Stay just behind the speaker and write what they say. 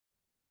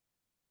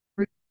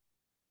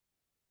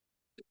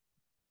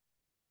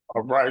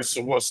All right,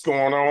 so what's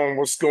going on?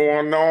 What's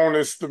going on?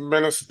 It's the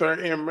Minister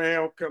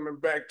ML coming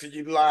back to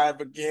you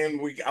live again.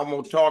 I'm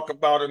gonna talk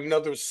about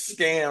another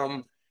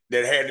scam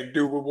that had to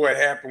do with what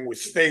happened with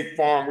State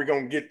Farm. We're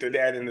gonna get to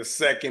that in a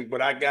second,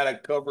 but I gotta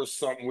cover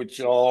something with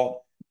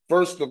y'all.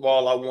 First of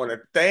all, I want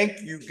to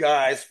thank you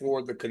guys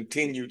for the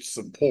continued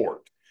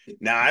support.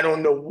 Now, I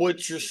don't know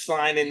what you're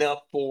signing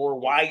up for,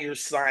 why you're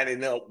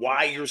signing up,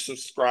 why you're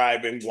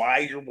subscribing, why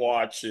you're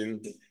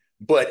watching,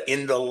 but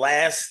in the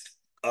last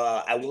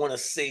I want to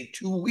say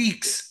 2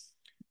 weeks,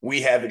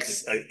 we have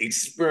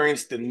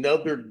experienced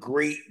another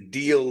great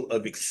deal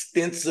of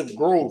extensive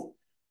growth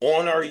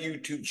on our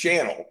YouTube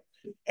channel.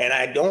 And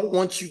I don't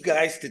want you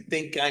guys to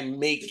think I'm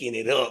making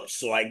it up.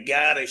 So I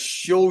got to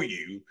show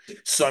you.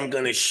 So I'm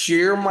going to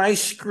share my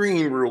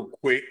screen real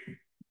quick.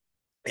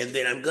 And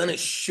then I'm going to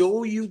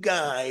show you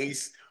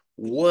guys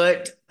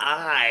what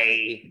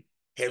I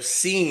have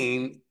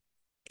seen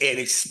and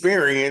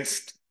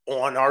experienced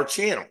on our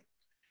channel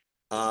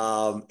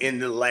in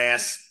the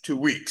last 2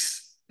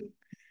 weeks.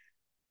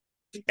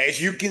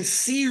 As you can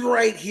see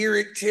right here,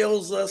 it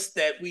tells us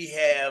that we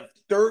have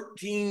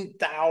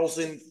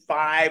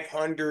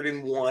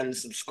 13,501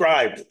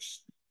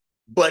 subscribers.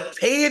 But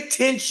pay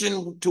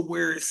attention to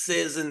where it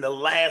says in the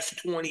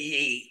last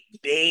 28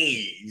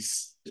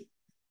 days,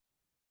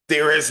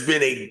 there has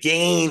been a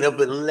gain of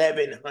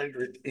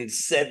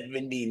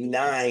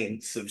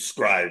 1,179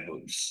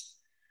 subscribers.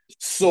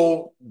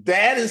 So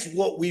that is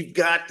what we've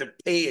got to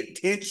pay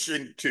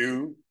attention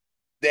to,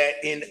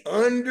 that in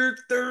under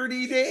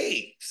 30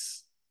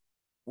 days,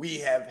 we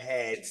have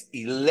had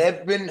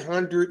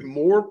 1,100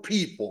 more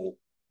people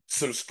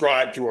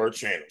subscribe to our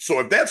channel. So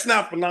if that's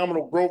not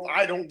phenomenal growth,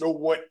 I don't know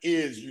what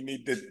is. You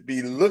need to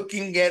be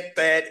looking at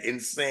that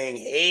and saying,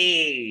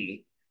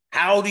 hey,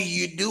 how do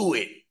you do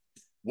it?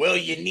 Well,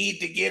 you need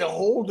to get a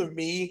hold of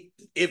me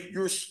if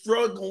you're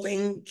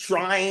struggling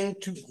trying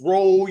to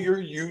grow your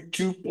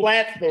YouTube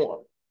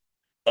platform.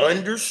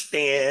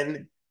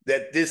 Understand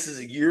that this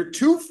is year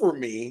 2 for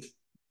me.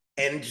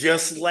 And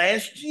just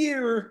last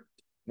year,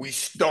 we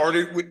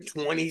started with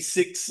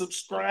 26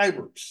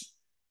 subscribers.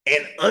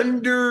 And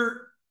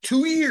under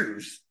 2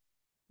 years,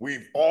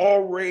 we've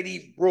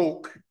already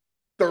broke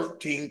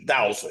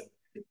 13,000.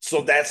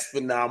 So that's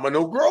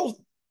phenomenal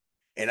growth.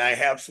 And I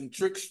have some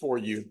tricks for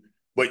you.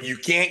 But you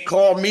can't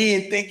call me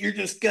and think you're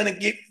just going to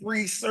get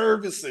free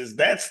services.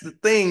 That's the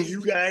thing.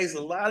 You guys,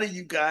 a lot of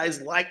you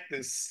guys like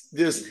this,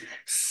 just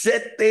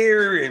sit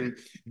there and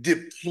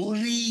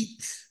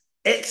deplete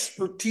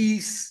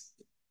expertise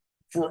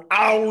for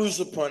hours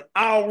upon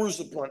hours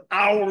upon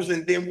hours,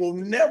 and then we'll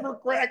never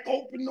crack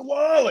open the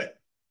wallet.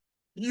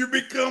 You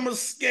become a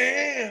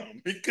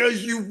scam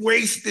because you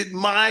wasted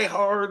my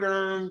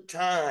hard-earned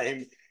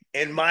time,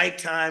 and my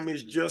time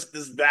is just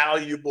as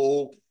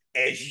valuable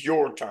as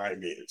your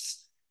time is.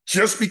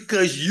 Just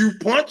because you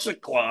punch a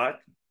clock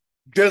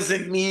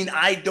doesn't mean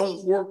I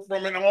don't work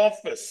from an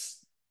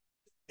office.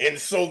 And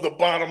so the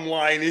bottom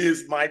line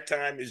is my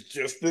time is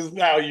just as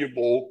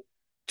valuable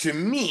to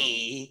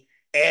me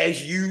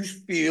as you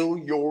feel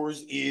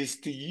yours is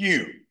to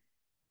you.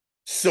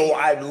 So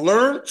I've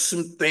learned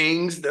some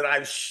things that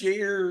I've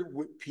shared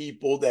with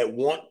people that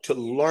want to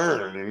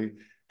learn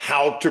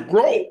how to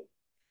grow.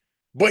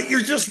 But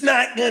you're just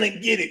not going to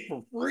get it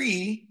for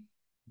free.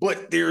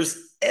 But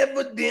there's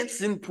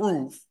evidence and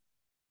proof.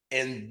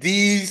 And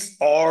these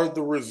are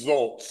the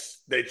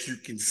results that you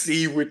can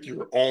see with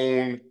your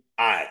own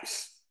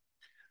eyes.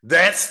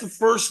 That's the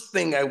first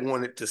thing I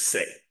wanted to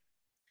say.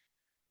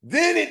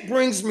 Then it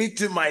brings me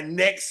to my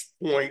next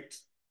point,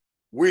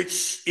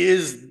 which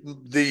is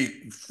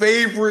the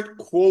favorite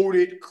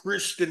quoted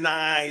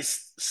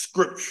Christianized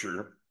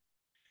scripture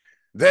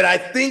that I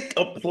think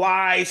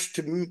applies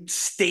to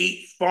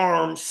State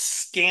Farm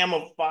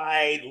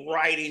scamified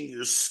writing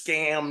your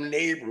scam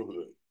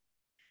neighborhood.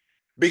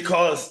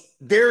 Because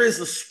there is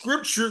a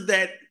scripture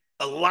that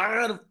a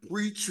lot of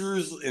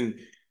preachers and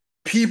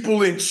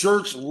people in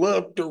church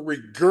love to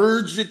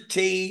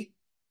regurgitate,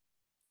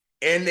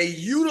 and they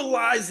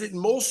utilize it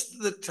most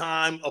of the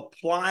time,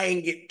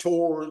 applying it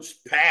towards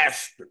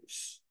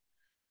pastors.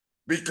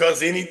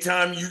 Because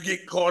anytime you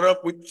get caught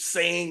up with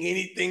saying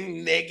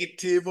anything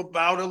negative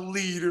about a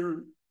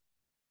leader,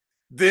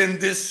 then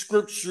this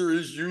scripture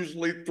is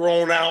usually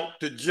thrown out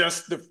to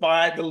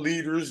justify the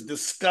leader's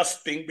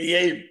disgusting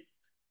behavior.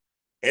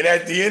 And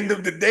at the end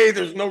of the day,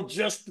 there's no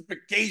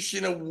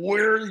justification of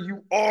where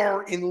you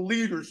are in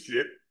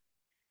leadership.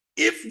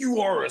 If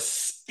you are a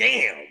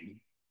scam,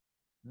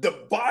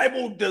 the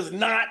Bible does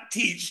not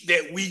teach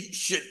that we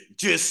should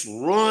just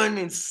run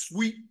and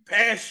sweep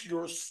past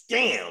your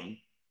scam,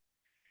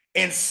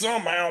 and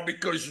somehow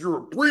because you're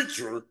a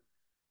preacher,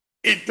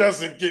 it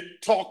doesn't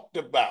get talked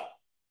about.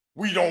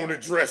 We don't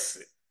address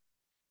it.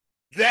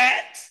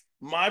 That,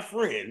 my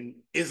friend,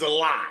 is a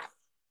lie.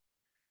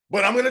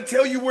 But I'm going to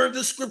tell you where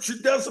the scripture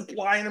does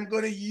apply, and I'm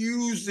going to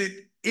use it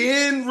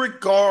in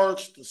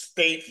regards to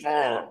State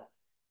Farm.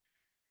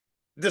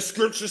 The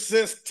scripture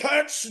says,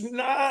 touch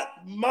not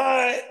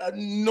my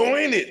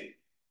anointed.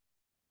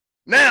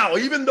 Now,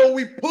 even though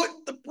we put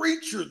the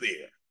preacher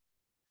there,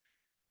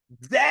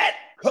 that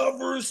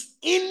covers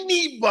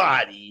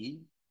anybody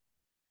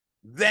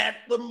that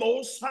the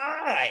Most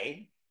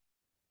High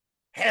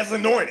has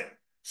anointed.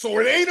 So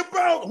it ain't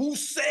about who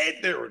said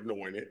they're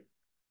anointed,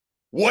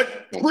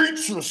 what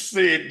preacher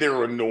said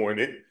they're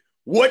anointed,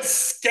 what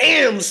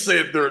scam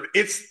said they're.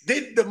 It's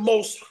did the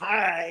Most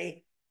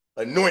High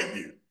anoint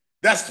you?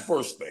 That's the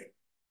first thing.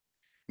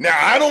 Now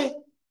I don't.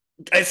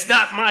 It's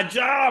not my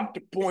job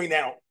to point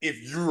out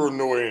if you're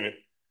anointed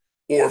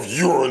or if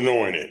you're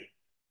anointed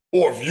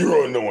or if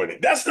you're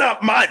anointed. That's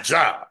not my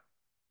job.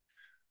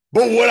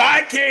 But what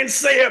I can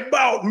say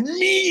about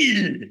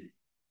me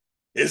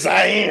is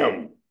I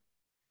am.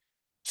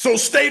 So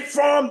State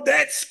Farm,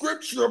 that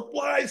scripture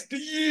applies to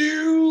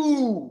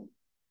you.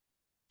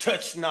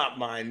 Touch not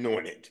my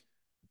anointed.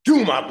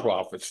 Do my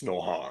prophets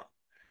no harm.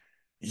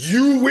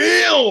 You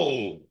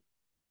will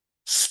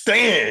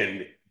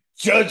stand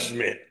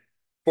judgment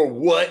for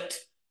what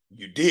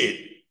you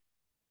did.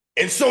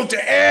 And so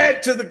to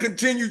add to the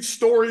continued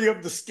story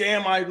of the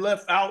scam I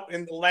left out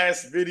in the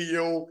last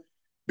video,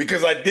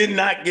 because I did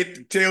not get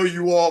to tell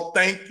you all,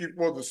 thank you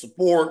for the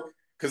support,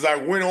 because I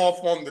went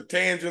off on the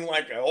tangent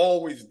like I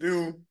always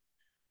do.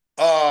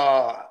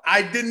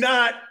 I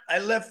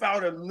left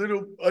out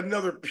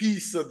another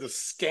piece of the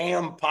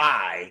scam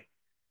pie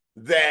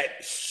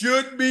that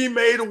should be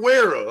made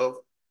aware of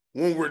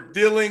when we're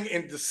dealing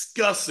and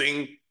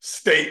discussing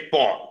State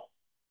Farm.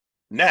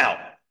 Now,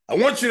 I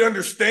want you to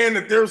understand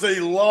that there's a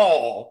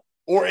law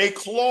or a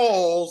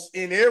clause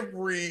in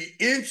every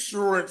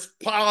insurance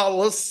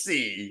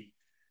policy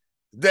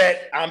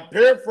that I'm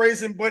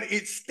paraphrasing, but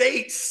it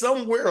states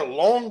somewhere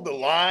along the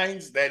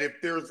lines that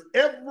if there's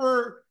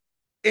ever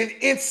an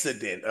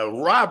incident, a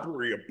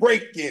robbery, a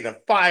break-in, a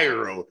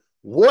fire, or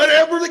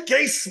whatever the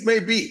case may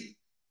be,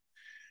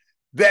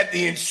 that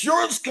the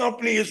insurance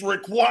company is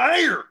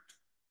required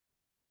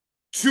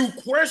to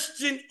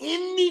question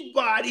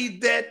anybody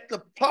that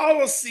the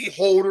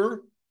policyholder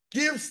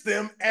gives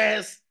them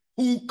as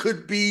who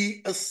could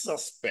be a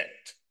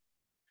suspect.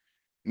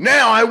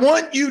 Now, I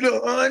want you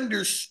to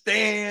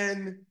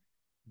understand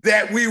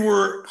that we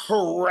were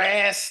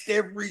harassed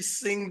every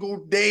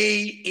single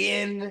day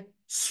in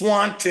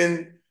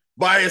Swanton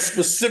by a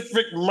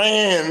specific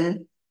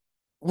man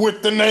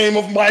with the name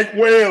of Mike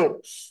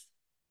Wells.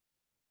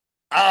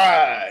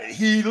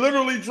 He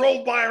literally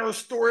drove by our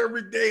store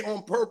every day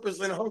on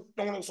purpose and honked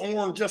on his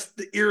horn just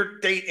to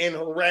irritate and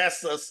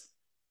harass us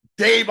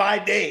day by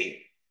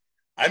day.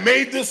 I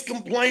made this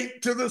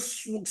complaint to the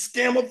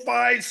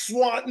scamified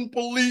Swanton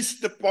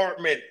Police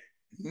Department.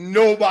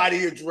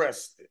 Nobody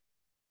addressed it.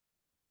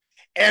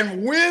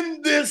 And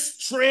when this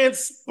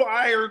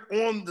transpired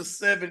on the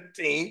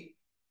 17th,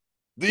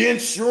 the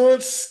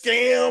insurance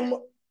scam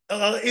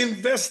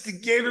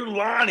investigator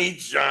Lonnie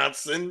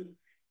Johnson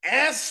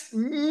asked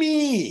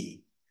me,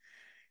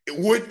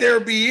 would there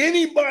be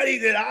anybody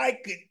that I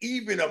could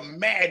even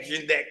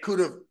imagine that could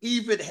have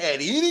even had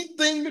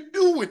anything to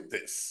do with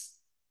this?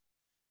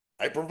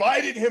 I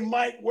provided him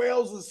Mike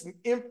Wells'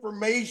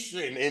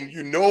 information, and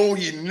you know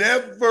he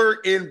never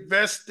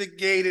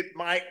investigated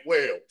Mike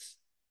Wells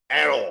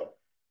at all.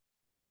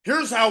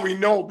 Here's how we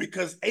know,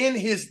 because in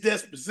his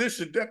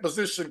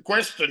deposition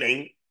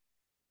questioning,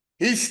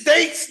 he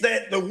states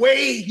that the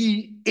way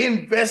he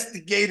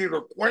investigated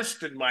or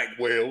questioned Mike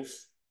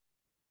Wells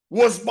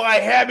was by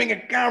having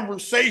a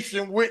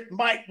conversation with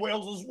Mike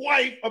Wells'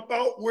 wife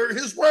about where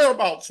his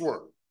whereabouts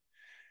were.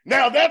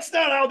 Now, that's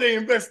not how they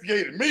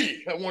investigated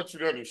me. I want you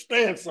to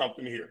understand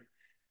something here.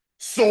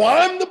 So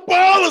I'm the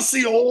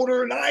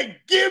policyholder and I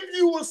give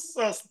you a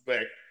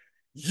suspect.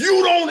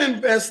 You don't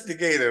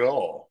investigate at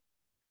all.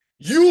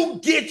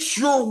 You get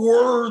your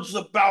words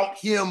about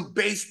him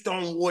based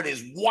on what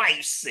his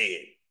wife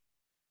said,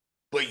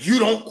 but you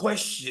don't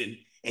question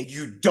and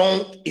you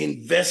don't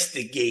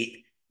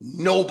investigate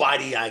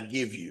nobody I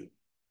give you,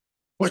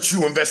 but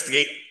you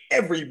investigate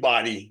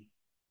everybody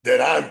that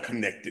I'm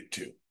connected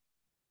to.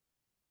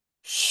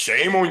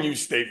 Shame on you,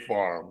 State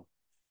Farm.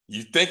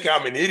 You think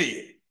I'm an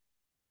idiot.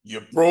 You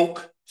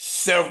broke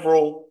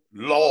several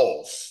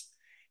laws.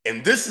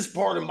 And this is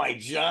part of my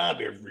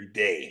job every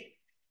day.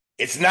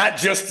 It's not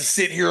just to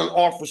sit here and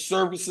offer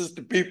services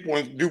to people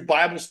and do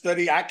Bible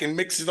study. I can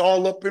mix it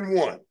all up in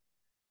one.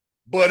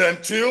 But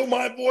until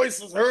my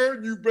voice is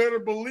heard, you better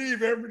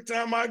believe every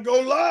time I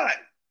go live,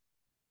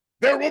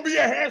 there will be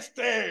a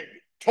hashtag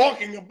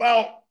talking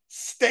about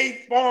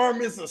State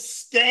Farm is a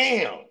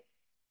scam.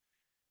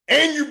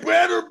 And you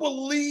better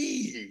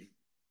believe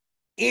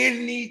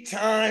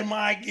anytime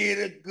I get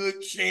a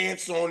good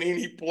chance on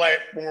any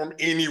platform,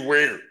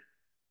 anywhere,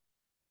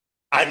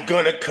 I'm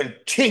going to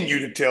continue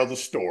to tell the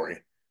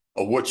story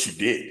of what you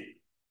did,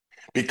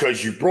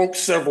 because you broke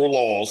several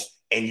laws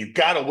and you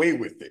got away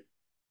with it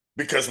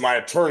because my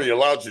attorney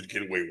allowed you to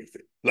get away with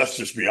it. Let's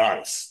just be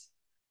honest.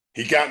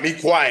 He got me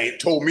quiet,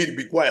 told me to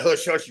be quiet.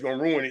 Hush, hush, you're going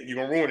to ruin it. You're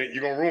going to ruin it.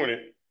 You're going to ruin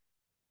it.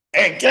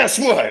 And guess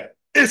what?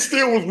 It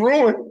still was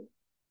ruined.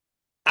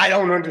 I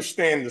don't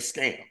understand the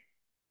scam.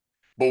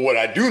 But what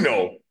I do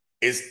know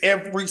is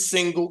every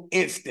single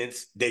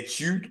instance that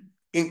you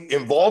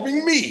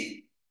involving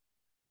me,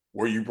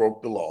 where you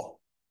broke the law.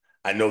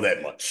 I know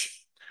that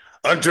much.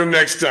 Until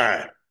next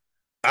time,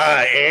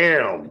 I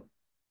am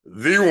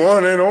the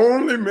one and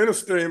only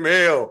Minister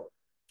Emil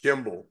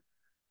Kimball.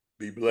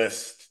 Be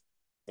blessed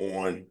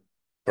on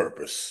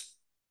purpose.